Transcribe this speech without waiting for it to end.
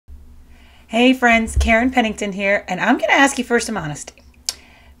Hey friends, Karen Pennington here, and I'm going to ask you for some honesty.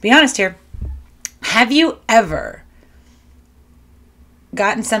 Be honest here. Have you ever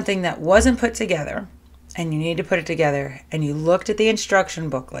gotten something that wasn't put together and you need to put it together and you looked at the instruction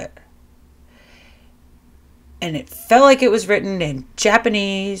booklet and it felt like it was written in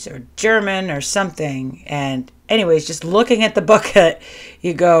Japanese or German or something, and anyways, just looking at the booklet,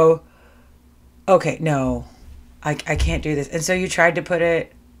 you go, okay, no, I can't do this. And so you tried to put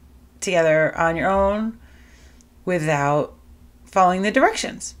it together on your own without following the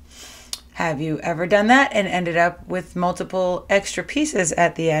directions. Have you ever done that and ended up with multiple extra pieces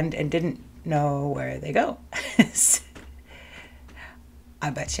at the end and didn't know where they go?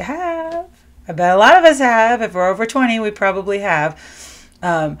 I bet you have. I bet a lot of us have. If we're over 20, we probably have.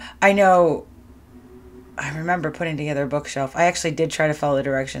 I know, I remember putting together a bookshelf. I actually did try to follow the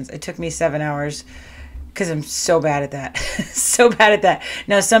directions. It took me 7 hours because I'm so bad at that. So bad at that.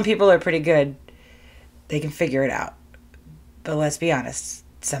 Now, some people are pretty good. They can figure it out. But let's be honest.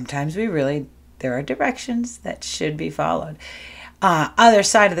 Sometimes there are directions that should be followed. Other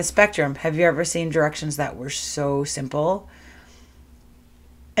side of the spectrum, have you ever seen directions that were so simple?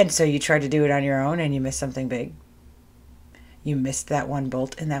 And so you tried to do it on your own and you missed something big. You missed that one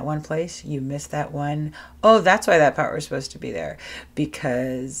bolt in that one place. You missed that one. Oh, that's why that part was supposed to be there.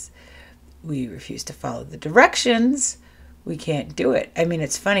 Because we refuse to follow the directions. We can't do it. I mean,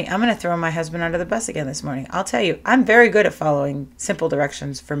 it's funny. I'm going to throw my husband under the bus again this morning. I'll tell you, I'm very good at following simple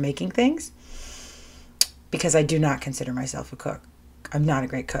directions for making things because I do not consider myself a cook. I'm not a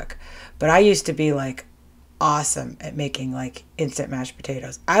great cook. But I used to be like awesome at making like instant mashed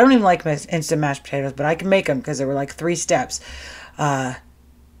potatoes. I don't even like instant mashed potatoes, but I can make them because there were like 3 steps.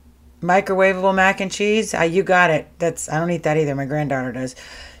 Microwavable mac and cheese. You got it. I don't eat that either. My granddaughter does.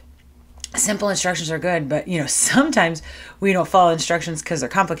 Simple instructions are good, but sometimes we don't follow instructions because they're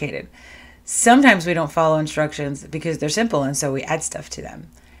complicated. Sometimes we don't follow instructions because they're simple, and so we add stuff to them.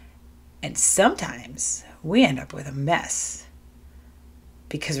 And sometimes we end up with a mess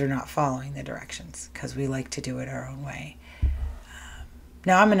because we're not following the directions because we like to do it our own way.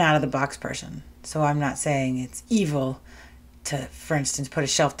 Now, I'm an out-of-the-box person, so I'm not saying it's evil to, for instance, put a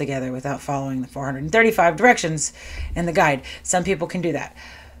shelf together without following the 435 directions in the guide. Some people can do that.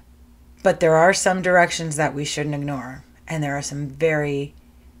 But there are some directions that we shouldn't ignore. And there are some very,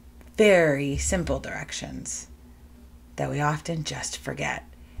 very simple directions that we often just forget.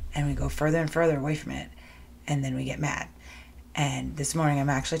 And we go further and further away from it. And then we get mad. And this morning I'm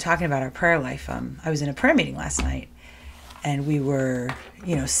actually talking about our prayer life. I was in a prayer meeting last night. And we were,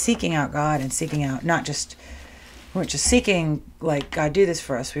 seeking out God and seeking out we weren't just seeking, like, God, do this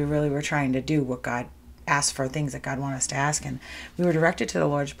for us. We really were trying to do what God asked for, things that God wanted us to ask. And we were directed to the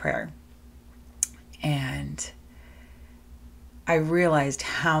Lord's Prayer. And I realized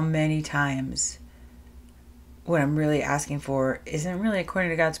how many times what I'm really asking for isn't really according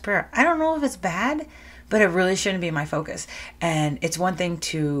to God's prayer. I don't know if it's bad, but it really shouldn't be my focus. And it's one thing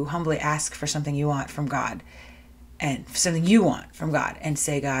to humbly ask for something you want from God and something you want from God and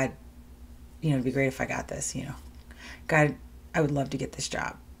say, God, it'd be great if I got this, God, I would love to get this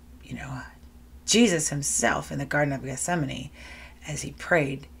job. Jesus himself in the Garden of Gethsemane, as he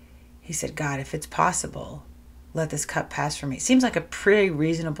prayed, he said, God, if it's possible, let this cup pass from me. It seems like a pretty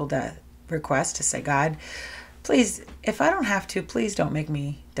reasonable request to say, God, please, if I don't have to, please don't make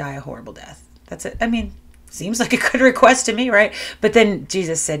me die a horrible death. That's it. I mean, seems like a good request to me, right? But then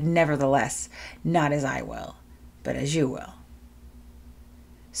Jesus said, nevertheless, not as I will, but as you will.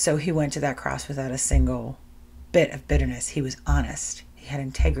 So he went to that cross without a single bit of bitterness. He was honest. He had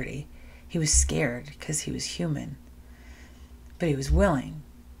integrity. He was scared because he was human. But he was willing.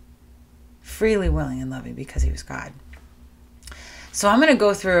 Freely willing and loving because he was God. So I'm going to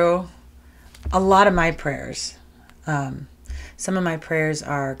go through a lot of my prayers. Some of my prayers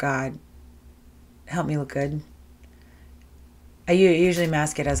are, God, help me look good. I usually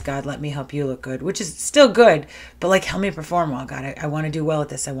mask it as, God, let me help you look good, which is still good, but like, help me perform well, God. I want to do well at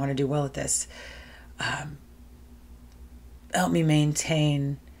this. I want to do well at this. Help me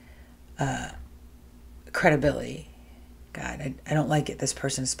maintain credibility. God, I don't like it. This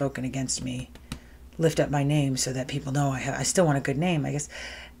person has spoken against me. Lift up my name so that people know I still want a good name. I guess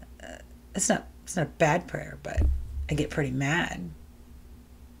it's not a bad prayer, but I get pretty mad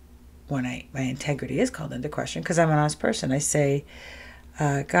when my integrity is called into question because I'm an honest person. I say,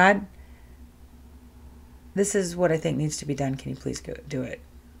 God, this is what I think needs to be done. Can you please go do it?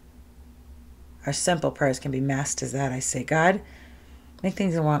 Our simple prayers can be masked as that. I say, God, make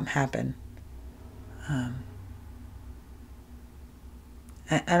things I want happen.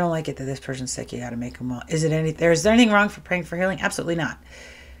 I don't like it that this person's sick. You got to make them well. Is there anything wrong for praying for healing? Absolutely not.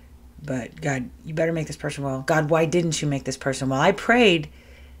 but God, you better make this person well. God, why didn't you make this person well? I prayed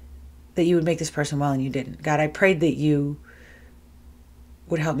that you would make this person well and you didn't. God, I prayed that you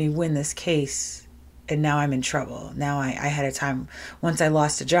would help me win this case, and now I'm in trouble. Now I had a time once I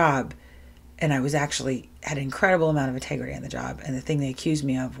lost a job, and I was actually had an incredible amount of integrity in the job, and the thing they accused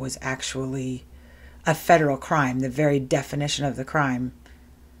me of was actually a federal crime, the very definition of the crime.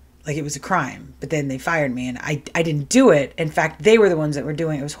 Like, it was a crime, but then they fired me, and I didn't do it. In fact, they were the ones that were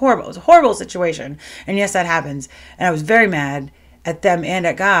doing it. It was horrible. It was a horrible situation, and yes, that happens. And I was very mad at them and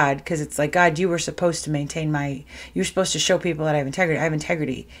at God, because it's like, God, you were supposed to maintain you were supposed to show people that I have integrity. I have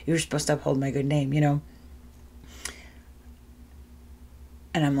integrity. You were supposed to uphold my good name,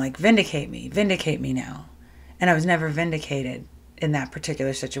 And I'm like, vindicate me now. And I was never vindicated in that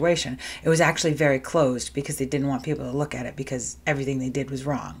particular situation. It was actually very closed because they didn't want people to look at it because everything they did was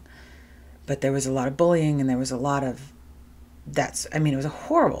wrong. But there was a lot of bullying, and there was a lot of it was a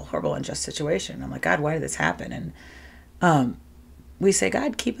horrible, horrible, unjust situation. I'm like, God, why did this happen? And we say,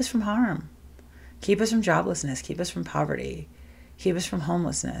 God, keep us from harm. Keep us from joblessness. Keep us from poverty. Keep us from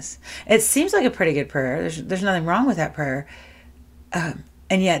homelessness. It seems like a pretty good prayer. There's nothing wrong with that prayer. And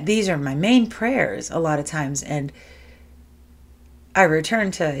yet these are my main prayers a lot of times. And I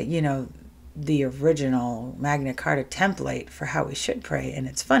return to, the original Magna Carta template for how we should pray. And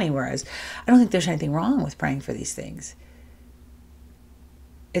it's funny, whereas I don't think there's anything wrong with praying for these things.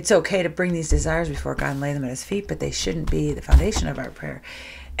 It's okay to bring these desires before God and lay them at his feet, but they shouldn't be the foundation of our prayer.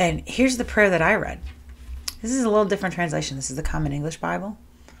 And here's the prayer that I read. This is a little different translation. This is the Common English Bible.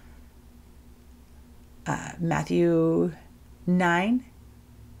 Matthew 9.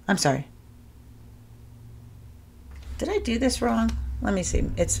 I'm sorry. Did I do this wrong? Let me see.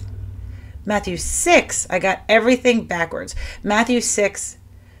 It's Matthew 6. I got everything backwards. Matthew 6,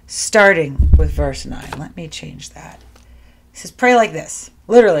 starting with verse 9. Let me change that. It says, pray like this.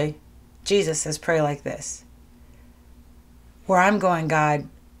 Literally, Jesus says, pray like this. Where I'm going, God,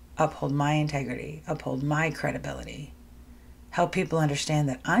 uphold my integrity, uphold my credibility. Help people understand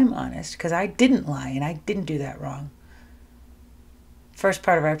that I'm honest, because I didn't lie and I didn't do that wrong. First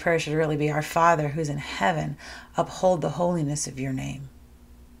part of our prayer should really be, our Father who's in heaven, uphold the holiness of your name.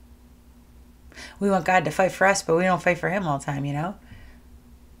 We want God to fight for us, but we don't fight for him all the time,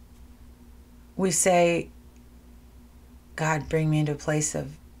 We say, God, bring me into a place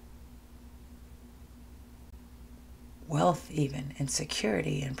of wealth even, and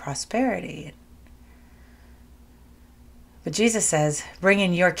security and prosperity. But Jesus says, bring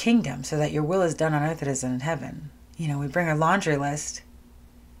in your kingdom so that your will is done on earth as it is in heaven. We bring our laundry list.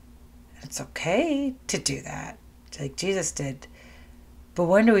 It's okay to do that, like Jesus did. But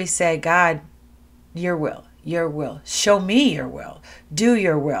when do we say, God, your will, show me your will, do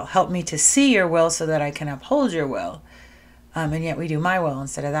your will, help me to see your will so that I can uphold your will. And yet we do my will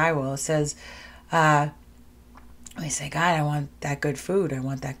instead of thy will. It says, we say, God, I want that good food. I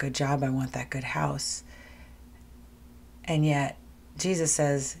want that good job. I want that good house. And yet Jesus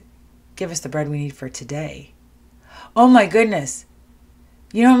says, give us the bread we need for today. Oh my goodness.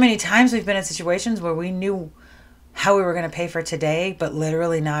 You know how many times we've been in situations where we knew how we were going to pay for today, but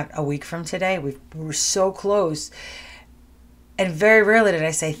literally not a week from today? We were so close. And very rarely did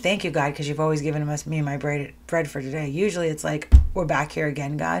I say, thank you, God, because you've always given me my bread for today. Usually it's like, we're back here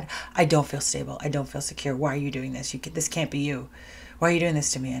again, God. I don't feel stable. I don't feel secure. Why are you doing this? This can't be you. Why are you doing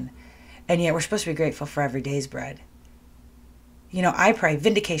this to me? And yet we're supposed to be grateful for every day's bread. I pray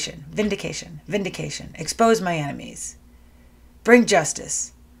vindication, vindication, vindication. Expose my enemies. Bring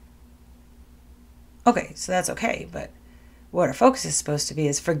justice. Okay, so that's okay. But what our focus is supposed to be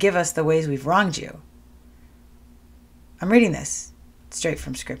is forgive us the ways we've wronged you. I'm reading this straight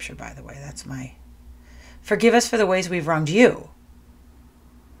from Scripture, by the way. That's my... Forgive us for the ways we've wronged you.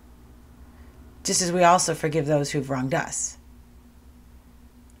 Just as we also forgive those who've wronged us.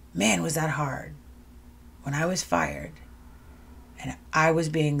 Man, was that hard. When I was fired, and I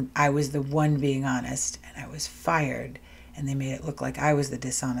was the one being honest, and I was fired, and they made it look like I was the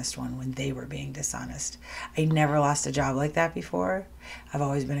dishonest one when they were being dishonest. I never lost a job like that before. I've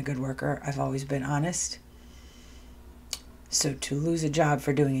always been a good worker. I've always been honest. So to lose a job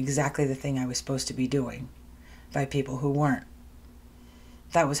for doing exactly the thing I was supposed to be doing by people who weren't,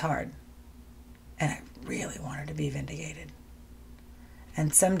 that was hard. And I really wanted to be vindicated.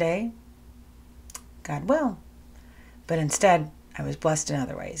 And someday, God will. But instead, I was blessed in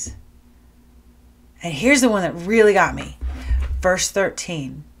other ways. And here's the one that really got me. Verse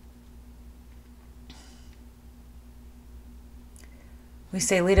 13. We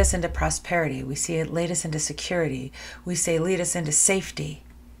say, lead us into prosperity. We say, lead us into security. We say, lead us into safety.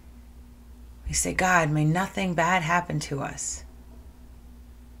 We say, God, may nothing bad happen to us.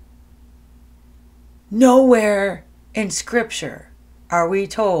 Nowhere in Scripture are we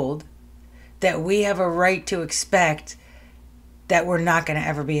told that we have a right to expect that we're not going to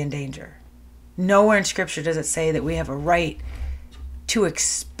ever be in danger. Nowhere in Scripture does it say that we have a right to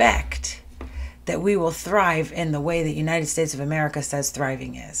expect that we will thrive in the way the United States of America says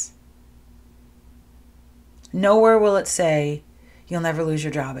thriving is. Nowhere will it say you'll never lose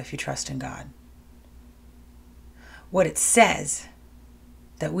your job if you trust in God. What it says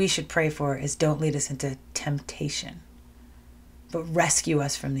that we should pray for is don't lead us into temptation, but rescue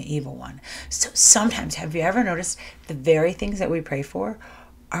us from the evil one. So sometimes, have you ever noticed the very things that we pray for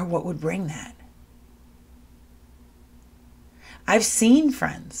are what would bring that? I've seen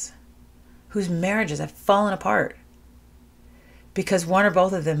friends whose marriages have fallen apart because one or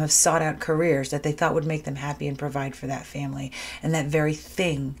both of them have sought out careers that they thought would make them happy and provide for that family. And that very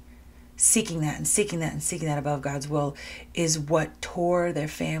thing, seeking that and seeking that and seeking that above God's will, is what tore their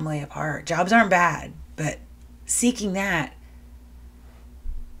family apart. Jobs aren't bad, but seeking that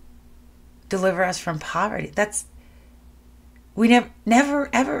deliver us from poverty. We never,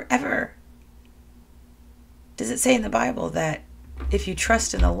 ever, ever does it say in the Bible that if you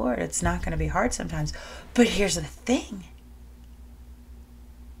trust in the Lord, it's not going to be hard sometimes. But here's the thing.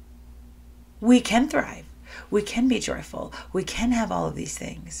 We can thrive. We can be joyful. We can have all of these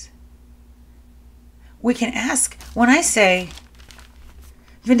things. We can ask, when I say,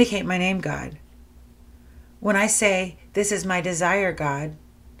 vindicate my name, God. When I say, this is my desire, God,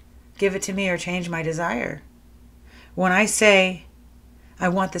 give it to me or change my desire. When I say, I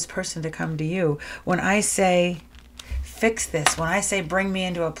want this person to come to you. When I say, fix this. When I say, bring me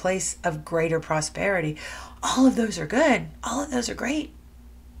into a place of greater prosperity. All of those are good. All of those are great.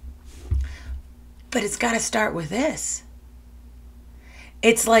 But it's got to start with this.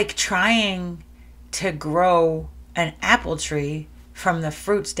 It's like trying to grow an apple tree from the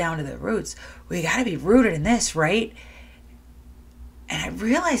fruits down to the roots. We got to be rooted in this, right? And I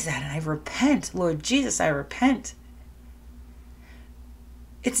realize that, and I repent. Lord Jesus, I repent.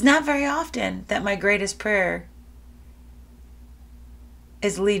 It's not very often that my greatest prayer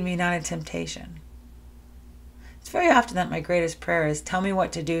is lead me not in temptation. It's very often that my greatest prayer is tell me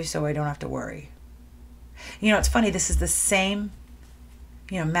what to do so I don't have to worry. You know, it's funny, this is the same,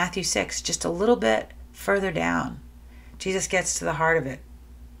 Matthew 6, just a little bit further down. Jesus gets to the heart of it.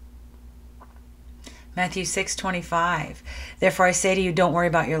 Matthew 6:25. Therefore I say to you, don't worry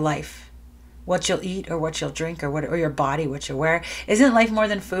about your life, what you'll eat or what you'll drink or your body, what you'll wear. Isn't life more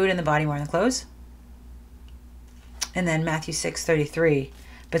than food and the body more than clothes? And then Matthew 6:33.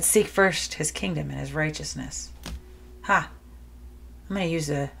 But seek first his kingdom and his righteousness.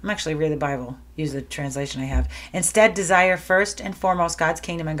 I'm actually read the Bible, use the translation I have. Instead, desire first and foremost God's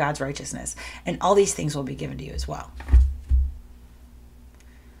kingdom and God's righteousness, and all these things will be given to you as well.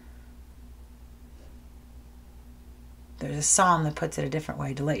 There's a psalm that puts it a different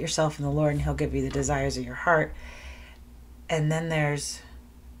way. Delight yourself in the Lord, and he'll give you the desires of your heart. And then there's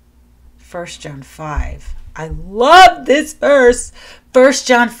 1 John 5. I love this verse. 1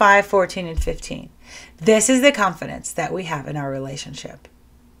 John 5:14 and 15. This is the confidence that we have in our relationship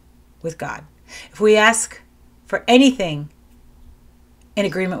with God. If we ask for anything in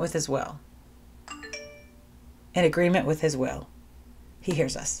agreement with his will, he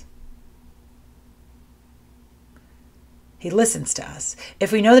hears us. He listens to us.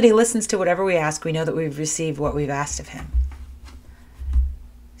 If we know that he listens to whatever we ask, we know that we've received what we've asked of him.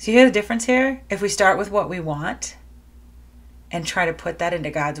 So you hear the difference here? If we start with what we want and try to put that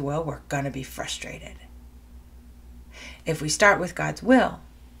into God's will, we're going to be frustrated. If we start with God's will,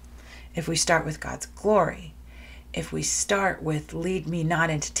 if we start with God's glory, if we start with lead me not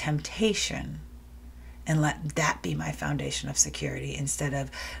into temptation, and let that be my foundation of security instead of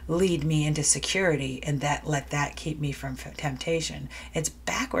lead me into security and let that keep me from temptation. It's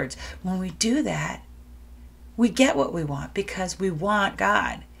backwards. When we do that, we get what we want because we want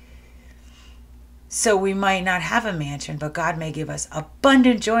God. So we might not have a mansion, but God may give us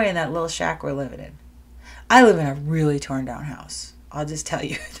abundant joy in that little shack we're living in. I live in a really torn down house. I'll just tell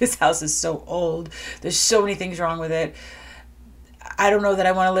you, this house is so old. There's so many things wrong with it. I don't know that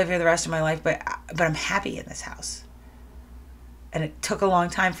I want to live here the rest of my life, but I'm happy in this house. And it took a long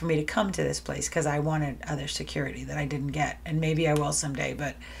time for me to come to this place because I wanted other security that I didn't get. And maybe I will someday,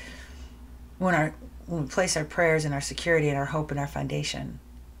 but when we place our prayers and our security and our hope and our foundation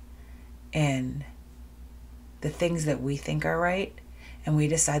in the things that we think are right, and we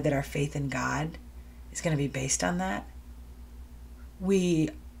decide that our faith in God is going to be based on that, we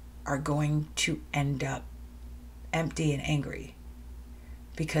are going to end up empty and angry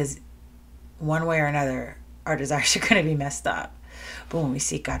because one way or another, our desires are going to be messed up. But when we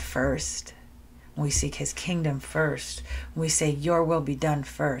seek God first, When we seek his kingdom first, when we say your will be done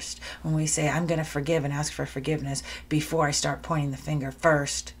first, when we say I'm going to forgive and ask for forgiveness before I start pointing the finger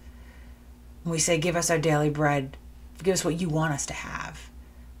first, when we say give us our daily bread, give us what you want us to have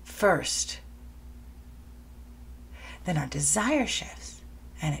first, then our desire shifts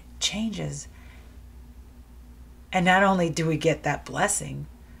and it changes. And not only do we get that blessing,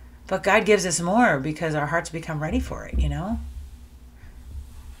 but God gives us more because our hearts become ready for it,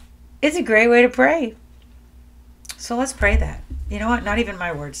 It's a great way to pray. So let's pray that. You know what? Not even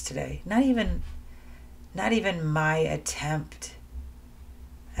my words today. Not even my attempt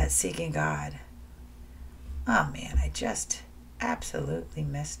at seeking God. Oh man, I just absolutely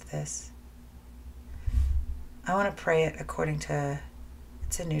missed this. I want to pray it according to,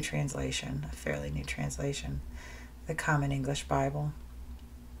 it's a new translation, a fairly new translation, the Common English Bible,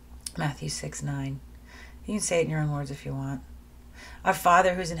 Matthew 6:9. You can say it in your own words if you want. Our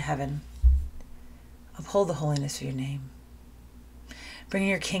Father who's in heaven, uphold the holiness of your name. Bring in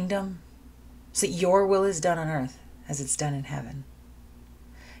your kingdom so that your will is done on earth as it's done in heaven.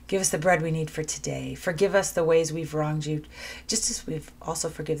 Give us the bread we need for today. Forgive us the ways we've wronged you, just as we've also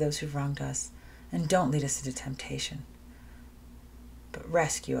forgive those who've wronged us. And don't lead us into temptation, but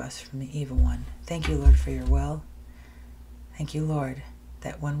rescue us from the evil one. Thank you, Lord, for your will. Thank you, Lord,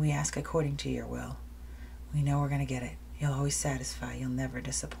 that when we ask according to your will, we know we're going to get it. You'll always satisfy. You'll never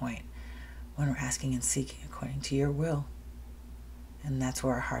disappoint when we're asking and seeking according to your will. And that's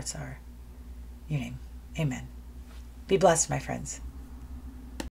where our hearts are. In your name, amen. Be blessed, my friends.